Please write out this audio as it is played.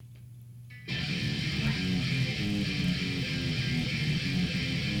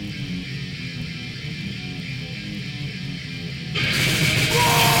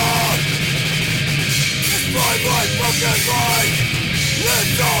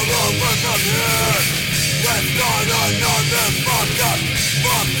here. Let's start another fucked up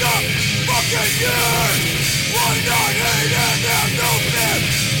fucking year. Why not hate and have no fear?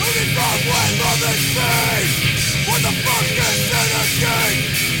 Who can stop when love is pain? What the fuck is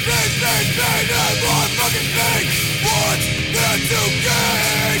energy? Pain and more fucking pain. What's there to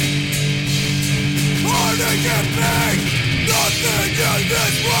gain? Heartache and pain. Nothing in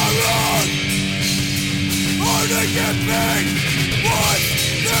this world. Heartache and pain. What's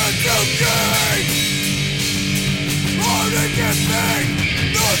there to gain? Heartache and pain.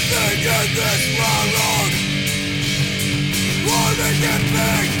 Nothing in this world. Heartache and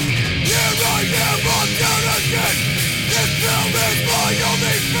pain. Here I am, I'm down again. This film is my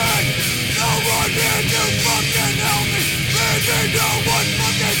only friend. No one here to fucking help me. Maybe no one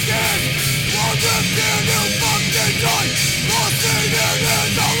fucking can. One left here to fucking die. Lost in it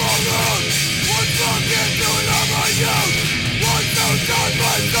and all alone. One fucking doing on my own. One so done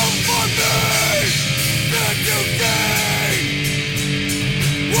myself for me. Then you gain.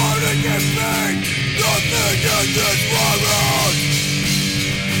 Heartache and pain. Nothing in this world.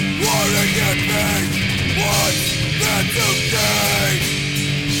 Heartache and pain. What's there to gain?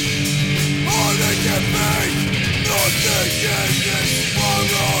 Heartache and pain. Nothing in this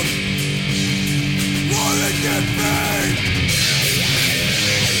world. Heartache and pain.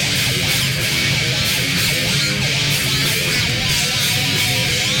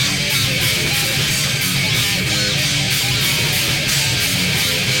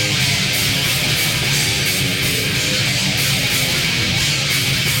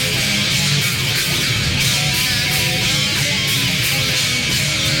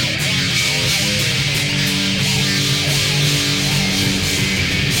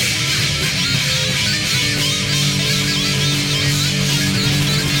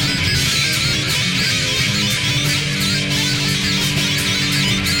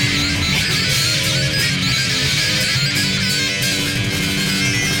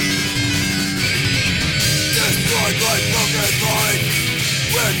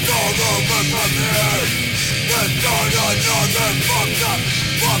 It's all over from here. Let's start another fucked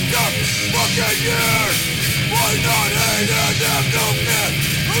up fucking year. Why not hate and have no fear?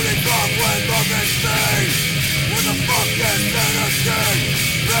 Who can stop when love is pain? What the fuck is energy?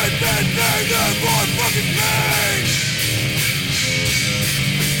 Pain and